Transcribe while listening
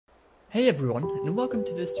Hey everyone, and welcome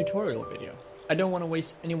to this tutorial video. I don't want to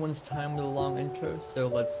waste anyone's time with a long intro, so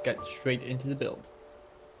let's get straight into the build.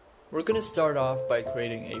 We're going to start off by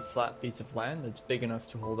creating a flat piece of land that's big enough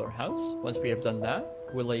to hold our house. Once we have done that,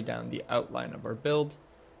 we'll lay down the outline of our build.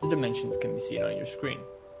 The dimensions can be seen on your screen.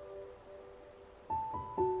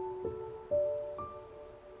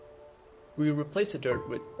 We replace the dirt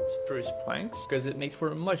with spruce planks because it makes for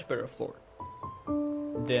a much better floor.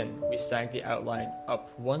 Then we stack the outline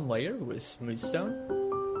up one layer with smooth stone.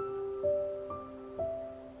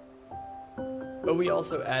 But we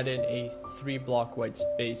also add in a 3-block white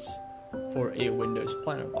space for a Windows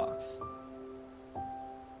planner box.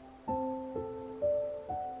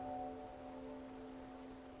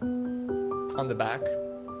 On the back,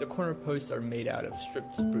 the corner posts are made out of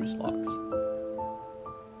stripped spruce logs.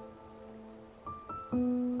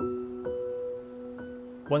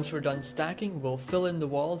 Once we're done stacking, we'll fill in the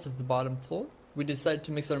walls of the bottom floor. We decided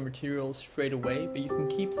to mix our materials straight away, but you can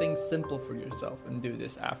keep things simple for yourself and do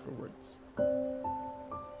this afterwards.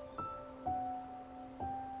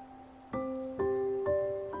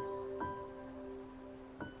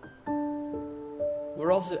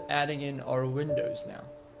 We're also adding in our windows now.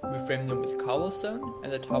 We frame them with cobblestone,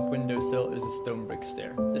 and the top windowsill is a stone brick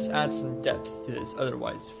stair. This adds some depth to this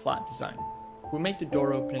otherwise flat design. We make the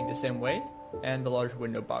door opening the same way, and the large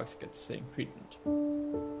window box gets the same treatment.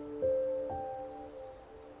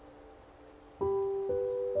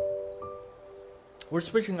 We're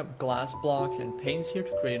switching up glass blocks and panes here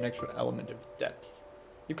to create an extra element of depth.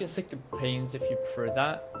 You can stick to panes if you prefer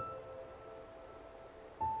that.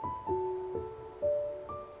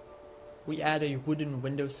 We add a wooden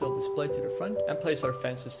windowsill display to the front and place our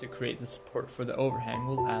fences to create the support for the overhang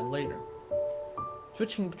we'll add later.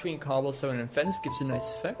 Switching between cobblestone and fence gives a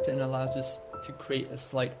nice effect and allows us to create a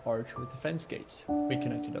slight arch with the fence gates. We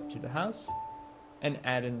connect it up to the house and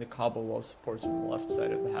add in the cobble wall supports on the left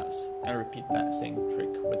side of the house and repeat that same trick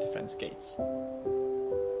with the fence gates.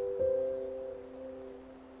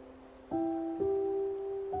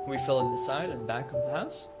 We fill in the side and back of the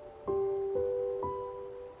house.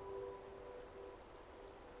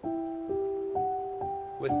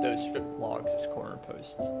 With those stripped logs as corner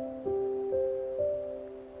posts.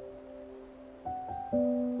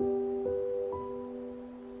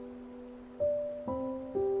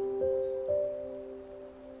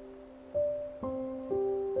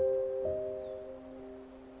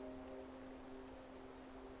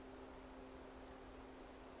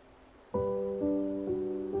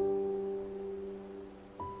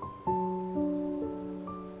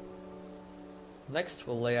 Next,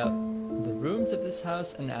 we'll lay out the rooms of this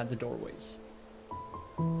house and add the doorways.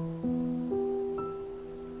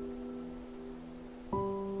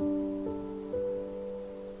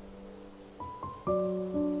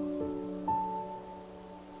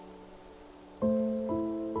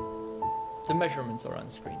 The measurements are on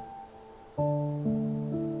screen.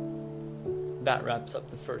 That wraps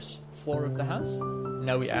up the first floor of the house.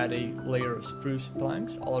 Now we add a layer of spruce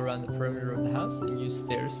planks all around the perimeter of the house and use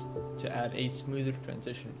stairs to add a smoother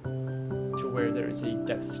transition to where there is a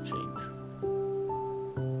depth change.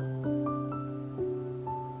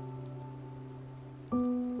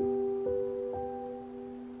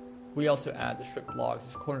 We also add the stripped logs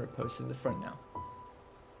as corner posts in the front now.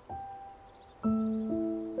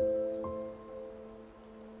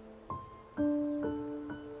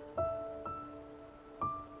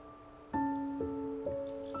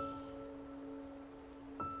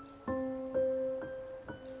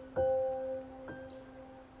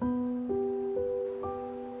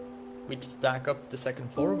 We stack up the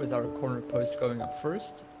second floor with our corner post going up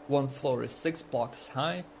first. One floor is 6 blocks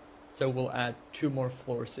high, so we'll add 2 more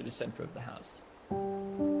floors to the center of the house.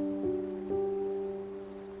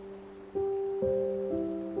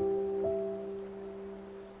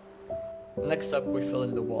 Next up, we fill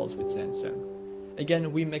in the walls with sandstone.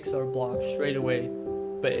 Again, we mix our blocks straight away,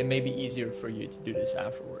 but it may be easier for you to do this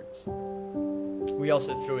afterwards. We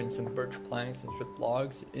also threw in some birch planks and stripped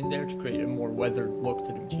logs in there to create a more weathered look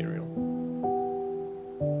to the material.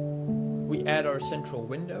 We add our central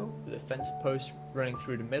window with a fence post running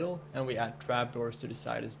through the middle, and we add trapdoors to the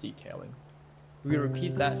side as detailing. We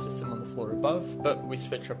repeat that system on the floor above, but we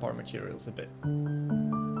switch up our materials a bit.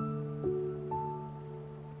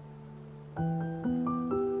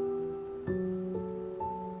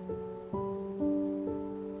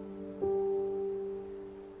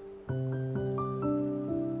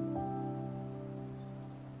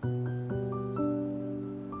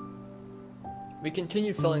 We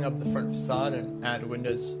continue filling up the front facade and add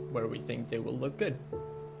windows where we think they will look good.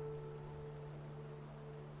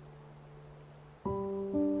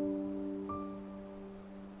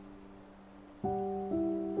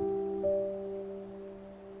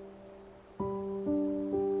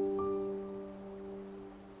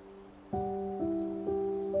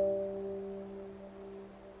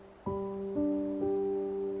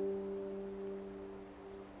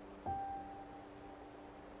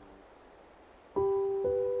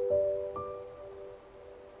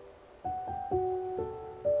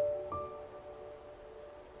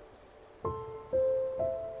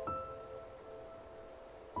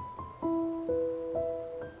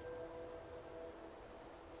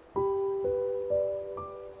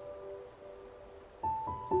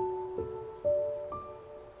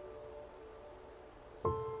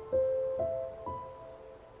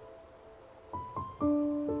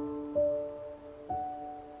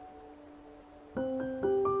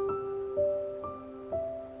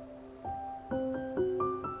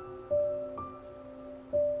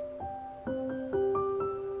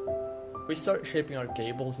 We start shaping our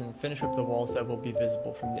gables and finish up the walls that will be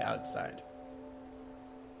visible from the outside.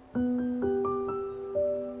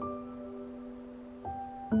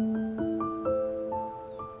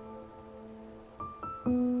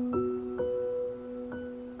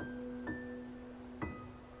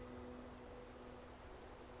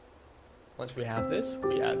 Once we have this,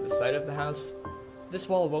 we add the side of the house. This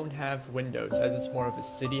wall won't have windows as it's more of a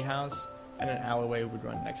city house and an alleyway would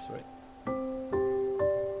run next to it.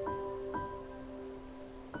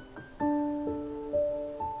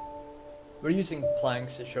 We're using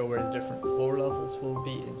planks to show where the different floor levels will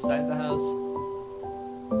be inside the house.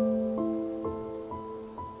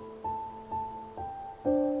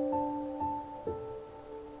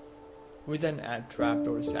 We then add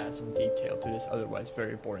trapdoors to add some detail to this otherwise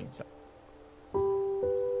very boring site.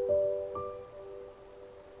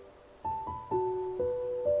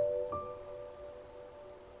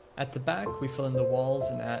 At the back, we fill in the walls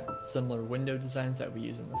and add similar window designs that we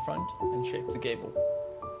use in the front and shape the gable.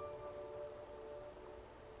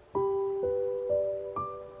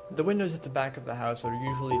 The windows at the back of the house are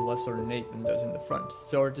usually less ornate than those in the front,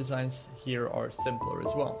 so our designs here are simpler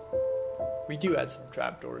as well. We do add some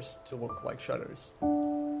trapdoors to look like shutters.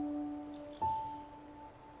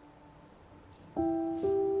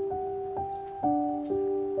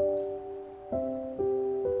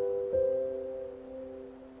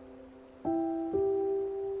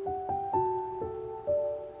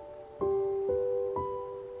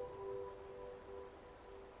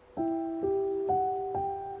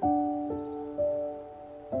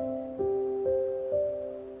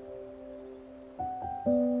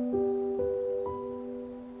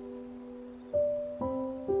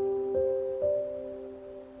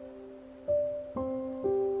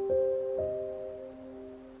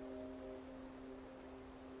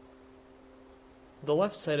 The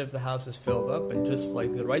left side of the house is filled up, and just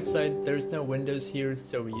like the right side, there's no windows here,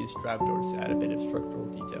 so we use trapdoors to add a bit of structural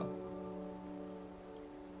detail.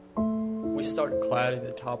 We start cladding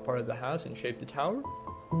the top part of the house and shape the tower.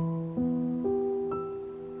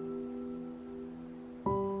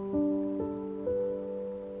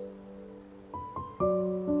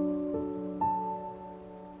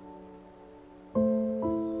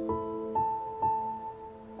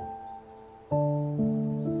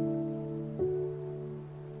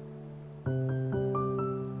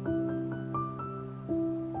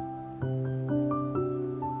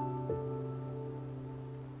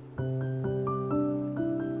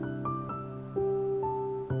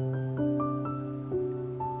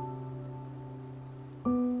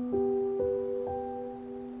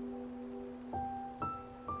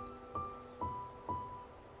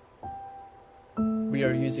 We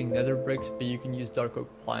are using nether bricks, but you can use dark oak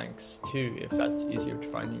planks too if that's easier to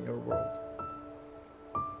find in your world.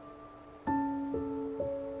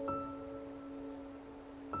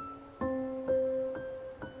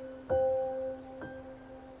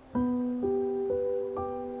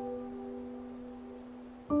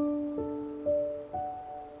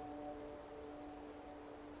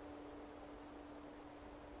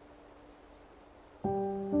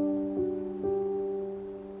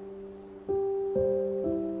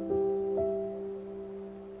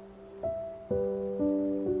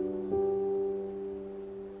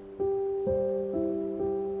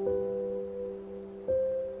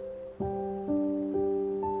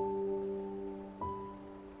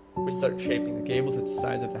 We start shaping the gables at the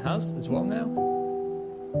sides of the house as well now.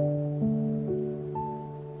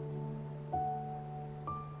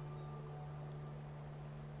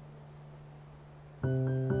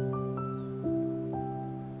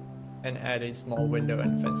 And add a small window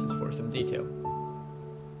and fences for some detail.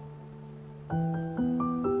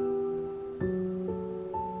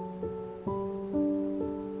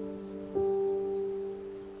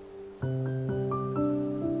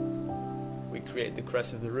 Create the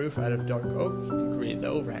crest of the roof out of dark oak and create the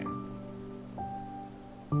overhang.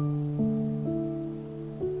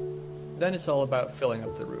 Then it's all about filling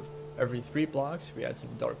up the roof. Every 3 blocks we add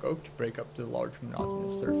some dark oak to break up the large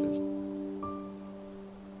monotonous surface.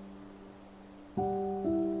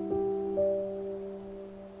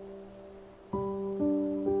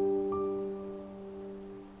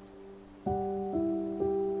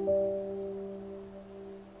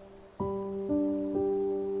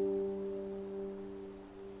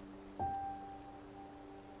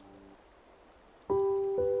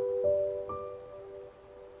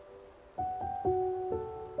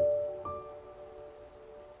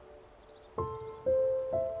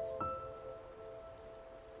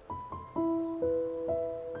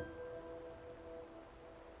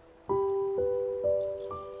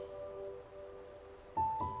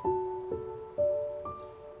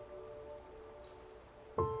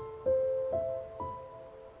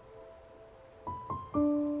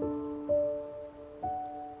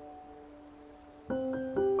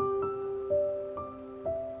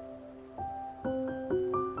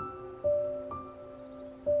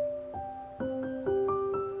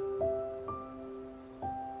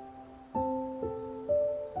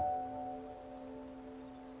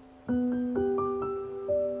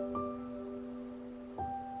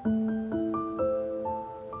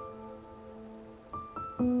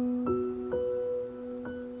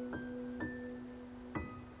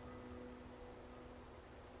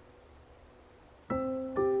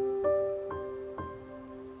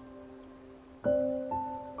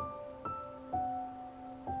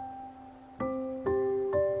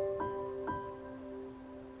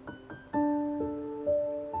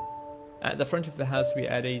 At the front of the house we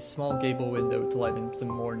add a small gable window to let in some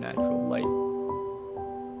more natural light.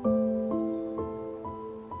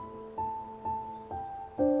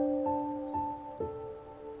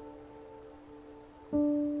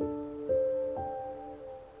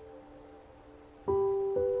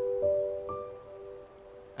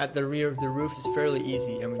 At the rear, the roof is fairly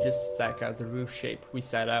easy and we just stack out the roof shape we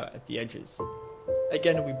set out at the edges.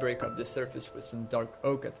 Again, we break up the surface with some dark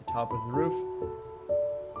oak at the top of the roof.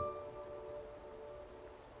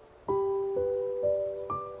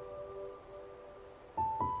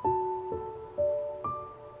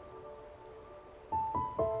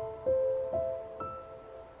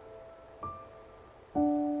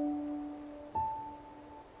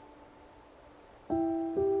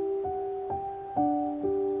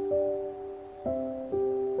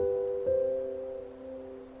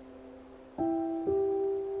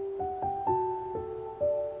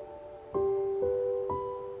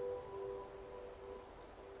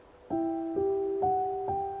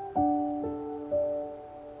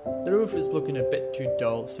 The roof is looking a bit too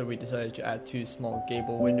dull, so we decided to add 2 small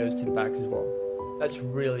gable windows to the back as well. That's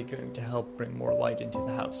really going to help bring more light into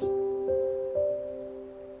the house.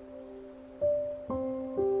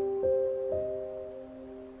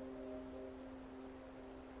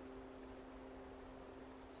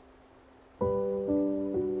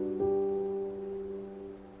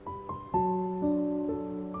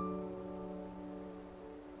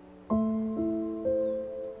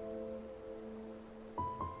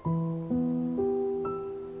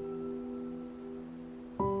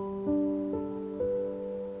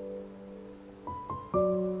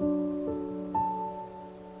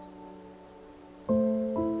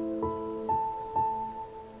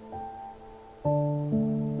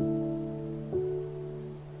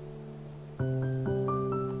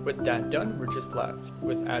 With that done, we're just left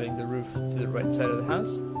with adding the roof to the right side of the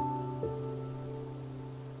house.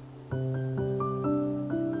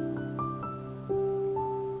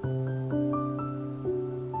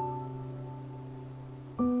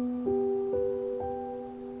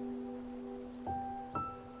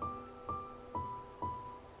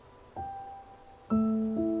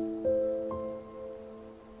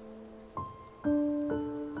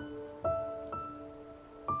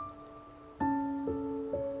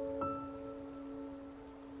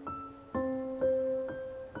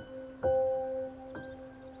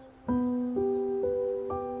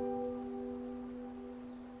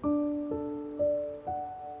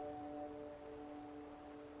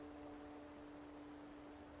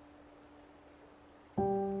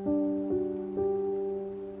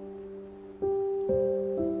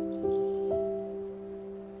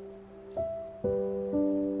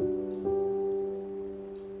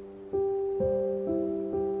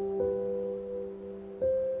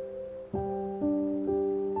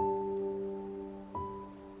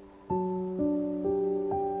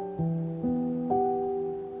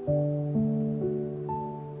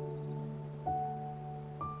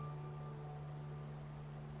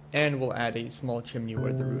 And we'll add a small chimney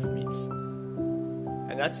where the roof meets.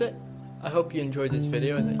 And that's it. I hope you enjoyed this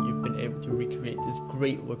video and that you've been able to recreate this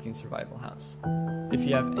great looking survival house. If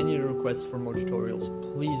you have any requests for more tutorials,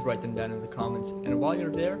 please write them down in the comments, and while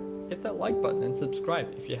you're there, hit that like button and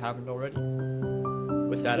subscribe if you haven't already.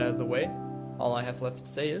 With that out of the way, all I have left to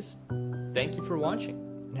say is, thank you for watching,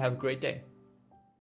 and have a great day.